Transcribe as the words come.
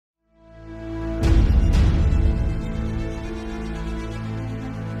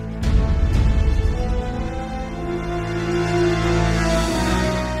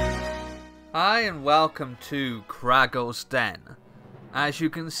welcome to Kraggle's Den. As you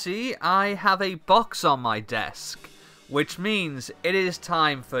can see, I have a box on my desk, which means it is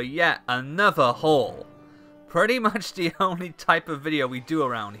time for yet another haul. Pretty much the only type of video we do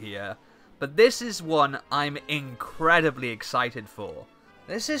around here, but this is one I'm incredibly excited for.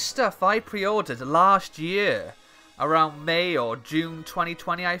 This is stuff I pre-ordered last year, around May or June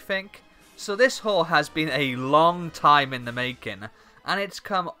 2020 I think. So this haul has been a long time in the making, and it's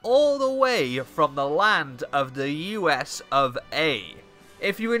come all the way from the land of the US of A.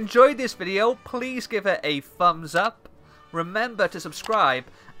 If you enjoyed this video, please give it a thumbs up, remember to subscribe,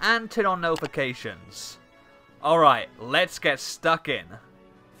 and turn on notifications. Alright, let's get stuck in.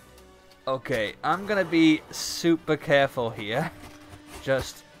 Okay, I'm gonna be super careful here,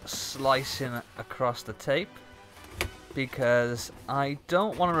 just slicing across the tape, because I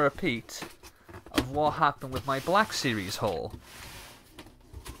don't want a repeat of what happened with my Black Series haul.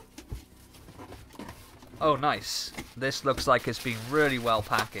 Oh nice, this looks like it's been really well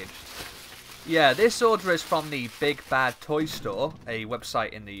packaged. Yeah, this order is from the Big Bad Toy Store, a website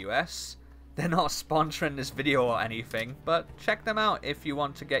in the US. They're not sponsoring this video or anything, but check them out if you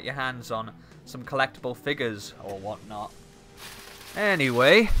want to get your hands on some collectible figures or whatnot.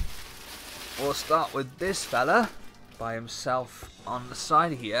 Anyway, we'll start with this fella by himself on the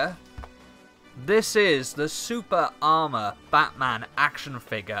side here. This is the Super Armor Batman action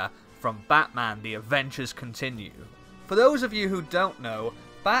figure from Batman The Adventures Continue. For those of you who don't know,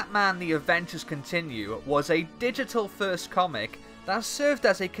 Batman The Adventures Continue was a digital first comic that served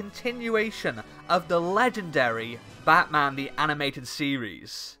as a continuation of the legendary Batman the Animated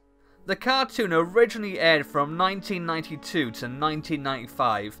Series. The cartoon originally aired from 1992 to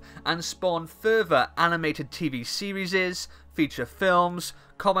 1995 and spawned further animated TV series, feature films,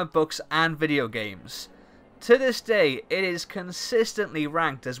 comic books and video games. To this day, it is consistently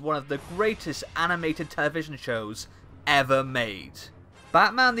ranked as one of the greatest animated television shows ever made.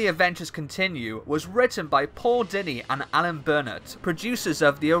 Batman The Adventures Continue was written by Paul Dini and Alan Burnett, producers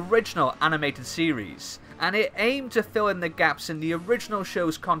of the original animated series, and it aimed to fill in the gaps in the original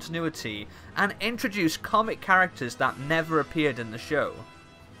show's continuity and introduce comic characters that never appeared in the show.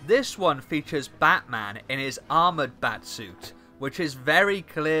 This one features Batman in his armoured batsuit, which is very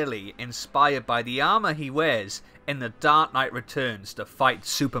clearly inspired by the armour he wears in The Dark Knight Returns to fight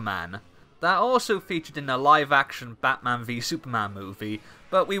Superman. That also featured in the live-action Batman v Superman movie,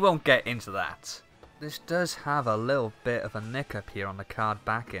 but we won't get into that. This does have a little bit of a nick up here on the card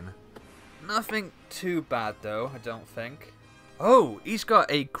backing. Nothing too bad though, I don't think. Oh, he's got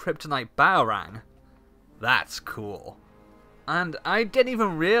a Kryptonite Batarang. That's cool. And I didn't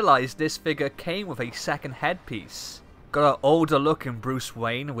even realise this figure came with a second headpiece. Got an older looking Bruce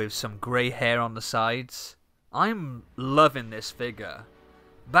Wayne with some grey hair on the sides. I'm loving this figure.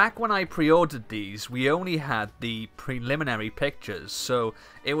 Back when I pre-ordered these, we only had the preliminary pictures, so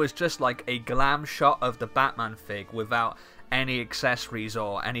it was just like a glam shot of the Batman fig without any accessories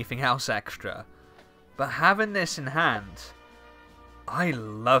or anything else extra. But having this in hand, I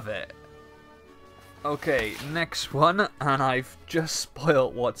love it. Okay, next one, and I've just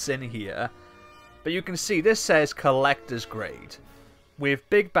spoiled what's in here. But you can see this says collector's grade. With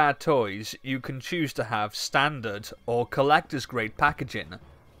Big Bad Toys, you can choose to have standard or collector's grade packaging.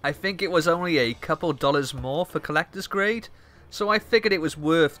 I think it was only a couple dollars more for collector's grade, so I figured it was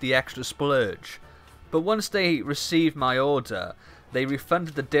worth the extra splurge. But once they received my order, they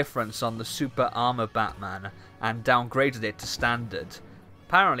refunded the difference on the Super Armor Batman and downgraded it to standard.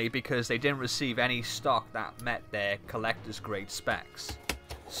 Apparently because they didn't receive any stock that met their collector's grade specs.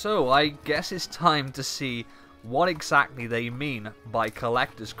 So I guess it's time to see what exactly they mean by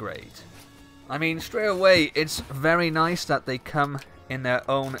collector's grade. I mean, straight away, it's very nice that they come in their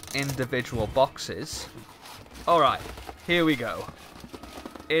own individual boxes. Alright, here we go.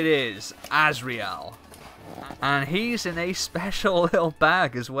 It is Azrael. And he's in a special little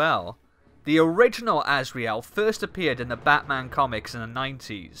bag as well. The original Azrael first appeared in the Batman comics in the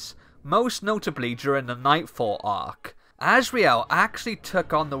 90s, most notably during the Nightfall arc. Azrael actually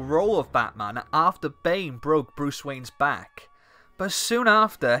took on the role of Batman after Bane broke Bruce Wayne's back. But soon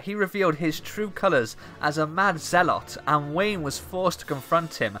after, he revealed his true colours as a mad zealot, and Wayne was forced to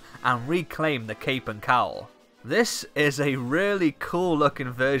confront him and reclaim the cape and cowl. This is a really cool looking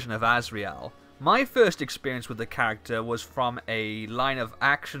version of Azrael. My first experience with the character was from a line of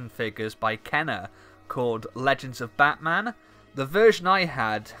action figures by Kenner called Legends of Batman. The version I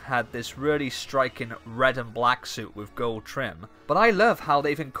had this really striking red and black suit with gold trim, but I love how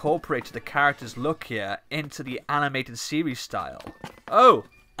they've incorporated the character's look here into the animated series style. Oh,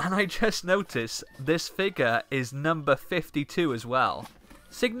 and I just noticed this figure is number 52 as well.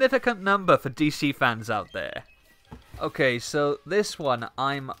 Significant number for DC fans out there. Okay, so this one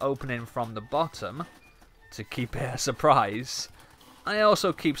I'm opening from the bottom to keep it a surprise. And it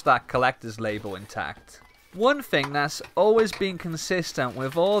also keeps that collector's label intact. One thing that's always been consistent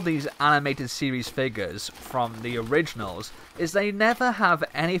with all these animated series figures from the originals is they never have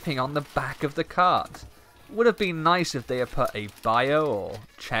anything on the back of the card. Would have been nice if they had put a bio or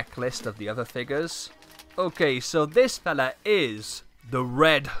checklist of the other figures. Okay, so this fella is the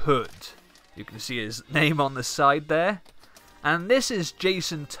Red Hood. You can see his name on the side there. And this is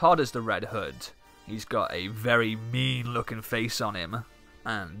Jason Todd as the Red Hood. He's got a very mean looking face on him.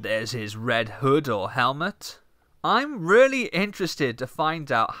 And there's his red hood or helmet. I'm really interested to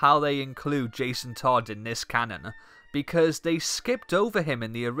find out how they include Jason Todd in this canon, because they skipped over him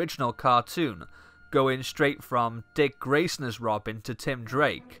in the original cartoon, going straight from Dick Grayson as Robin to Tim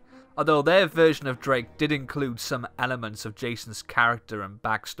Drake, although their version of Drake did include some elements of Jason's character and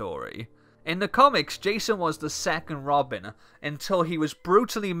backstory. In the comics, Jason was the second Robin until he was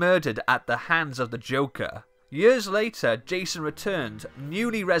brutally murdered at the hands of the Joker. Years later, Jason returned,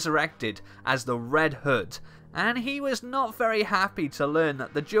 newly resurrected as the Red Hood, and he was not very happy to learn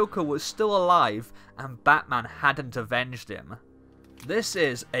that the Joker was still alive and Batman hadn't avenged him. This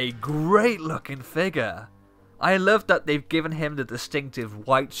is a great looking figure. I love that they've given him the distinctive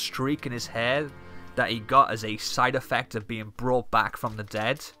white streak in his hair that he got as a side effect of being brought back from the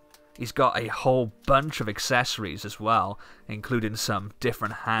dead. He's got a whole bunch of accessories as well, including some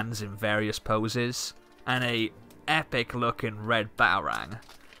different hands in various poses, and a epic looking red batarang.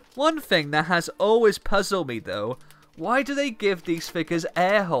 One thing that has always puzzled me though, why do they give these figures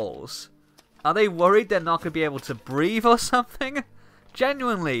air holes? Are they worried they're not going to be able to breathe or something?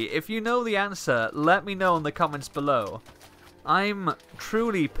 Genuinely, if you know the answer, let me know in the comments below. I'm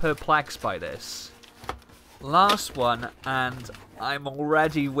truly perplexed by this. Last one, and I'm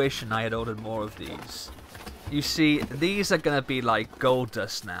already wishing I had ordered more of these. You see, these are going to be like gold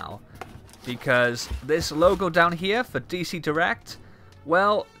dust now. Because this logo down here for DC Direct,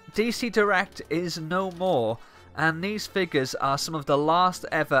 well, DC Direct is no more, and these figures are some of the last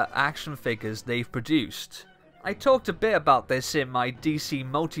ever action figures they've produced. I talked a bit about this in my DC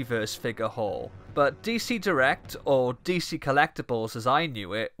Multiverse figure haul, but DC Direct, or DC Collectibles as I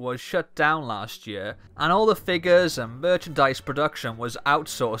knew it, was shut down last year, and all the figures and merchandise production was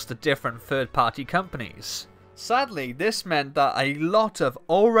outsourced to different third-party companies. Sadly, this meant that a lot of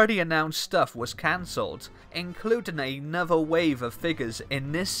already announced stuff was cancelled, including another wave of figures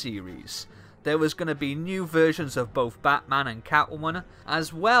in this series. There was going to be new versions of both Batman and Catwoman,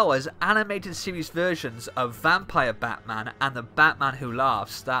 as well as animated series versions of Vampire Batman and the Batman Who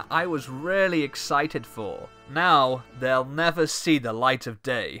Laughs that I was really excited for. Now, they'll never see the light of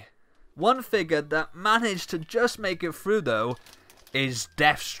day. One figure that managed to just make it through though is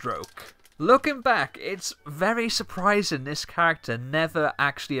Deathstroke. Looking back, it's very surprising this character never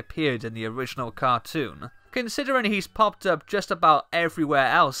actually appeared in the original cartoon, considering he's popped up just about everywhere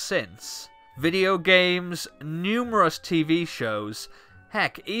else since. Video games, numerous TV shows,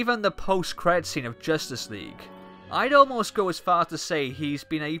 heck, even the post-credit scene of Justice League. I'd almost go as far to say he's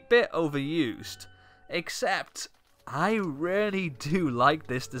been a bit overused, except I really do like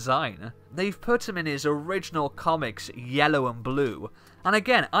this design. They've put him in his original comics yellow and blue, and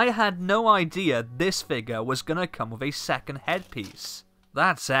again, I had no idea this figure was gonna come with a second headpiece.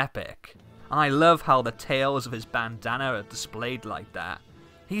 That's epic. And I love how the tails of his bandana are displayed like that.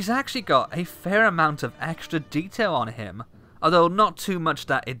 He's actually got a fair amount of extra detail on him, although not too much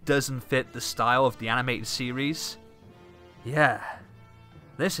that it doesn't fit the style of the animated series. Yeah,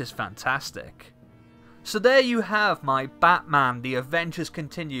 this is fantastic. So there you have my Batman The Avengers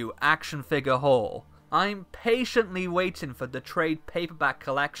Continue action figure haul. I'm patiently waiting for the trade paperback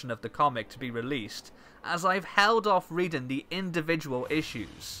collection of the comic to be released, as I've held off reading the individual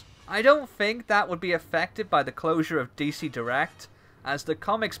issues. I don't think that would be affected by the closure of DC Direct, as the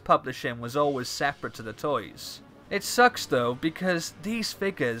comics publishing was always separate to the toys. It sucks though, because these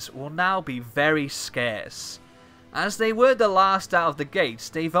figures will now be very scarce. As they were the last out of the gates,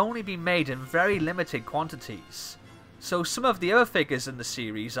 they've only been made in very limited quantities. So some of the other figures in the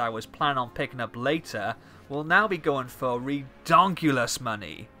series I was planning on picking up later will now be going for redonkulous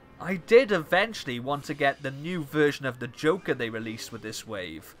money. I did eventually want to get the new version of the Joker they released with this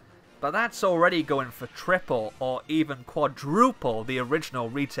wave, but that's already going for triple or even quadruple the original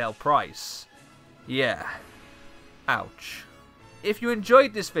retail price. Yeah. Ouch. If you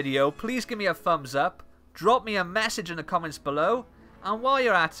enjoyed this video, please give me a thumbs up, drop me a message in the comments below, and while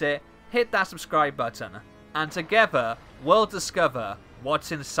you're at it, hit that subscribe button. And together, we'll discover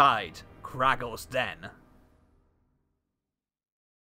what's inside Kraggle's den.